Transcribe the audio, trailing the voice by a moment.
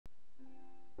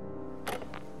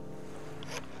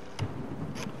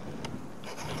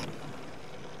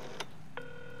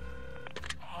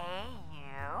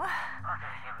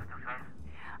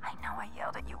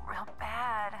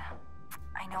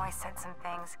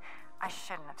I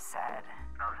shouldn't have said.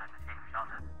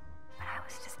 But I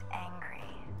was just angry.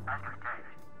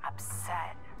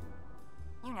 Upset.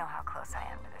 You know how close I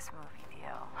am to this movie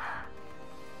deal.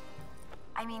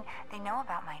 I mean, they know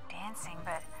about my dancing,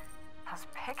 but those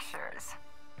pictures...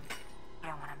 You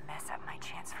don't want to mess up my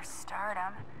chance for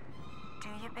stardom. Do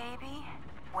you, baby?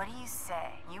 What do you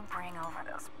say? You bring over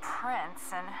those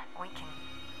prints and we can...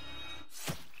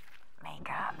 make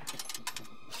up.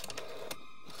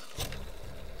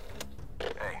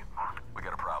 Hey, we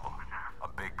got a problem. A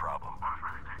big problem.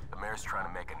 The mayor's trying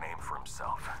to make a name for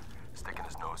himself, sticking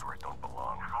his nose where it don't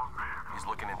belong. He's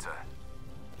looking into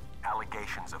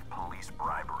allegations of police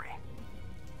bribery.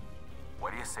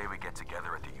 What do you say we get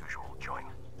together at the usual joint?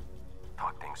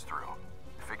 Talk things through.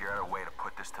 Figure out a way to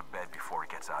put this to bed before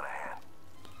it gets out of hand.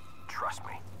 Trust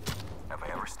me, have I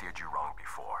ever steered you wrong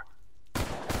before?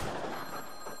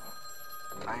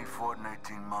 I ain't fought in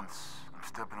 18 months. I'm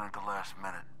stepping in at the last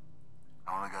minute.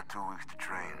 I only got 2 weeks to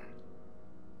train,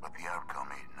 but the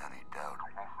outcome ain't in any doubt.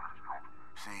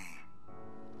 See,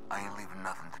 I ain't leaving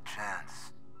nothing to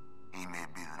chance. He may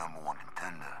be the #1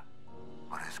 contender,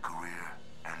 but his career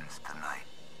ends tonight.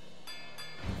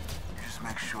 You just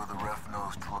make sure the ref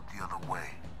knows to look the other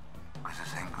way, because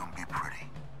this ain't gonna be pretty.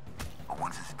 But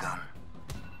once it's done,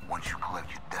 once you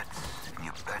collect your debts and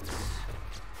your bets,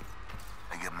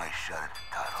 I get my shot at the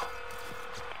title.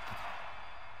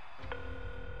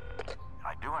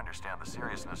 I do understand the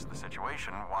seriousness of the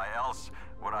situation. Why else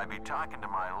would I be talking to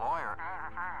my lawyer?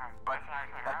 But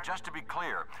just to be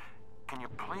clear, can you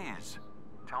please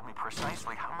tell me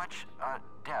precisely how much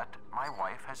debt my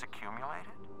wife has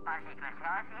accumulated?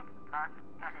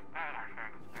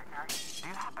 Do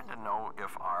you happen to know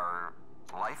if our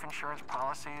life insurance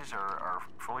policies are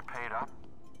fully paid up?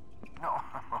 No,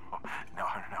 no.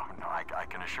 I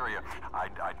can assure you,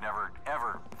 I'd never,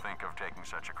 ever think of taking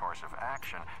such a course of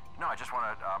action. No, I just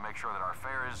want to make sure that our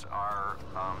affairs are,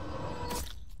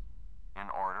 in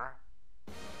order.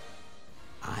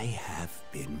 I have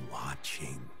been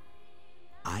watching.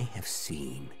 I have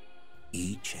seen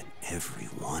each and every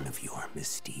one of your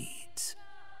misdeeds.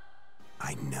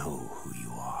 I know who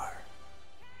you are.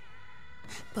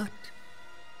 But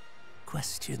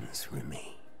questions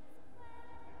remain.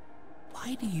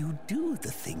 Why do you do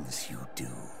the things you do?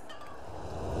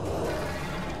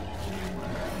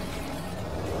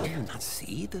 Do you not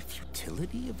see the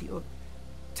futility of your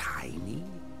tiny,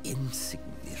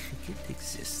 insignificant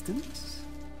existence?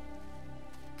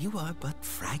 You are but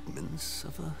fragments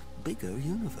of a bigger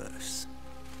universe.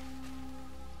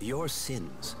 Your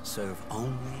sins serve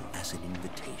only as an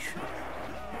invitation.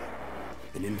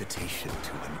 An invitation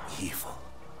to an evil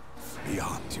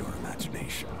beyond your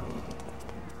imagination.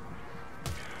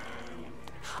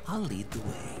 I'll lead the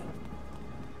way.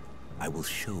 I will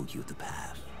show you the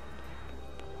path.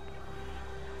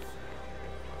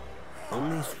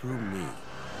 Only through me,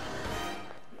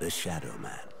 the Shadow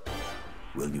Man,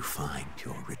 will you find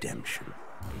your redemption.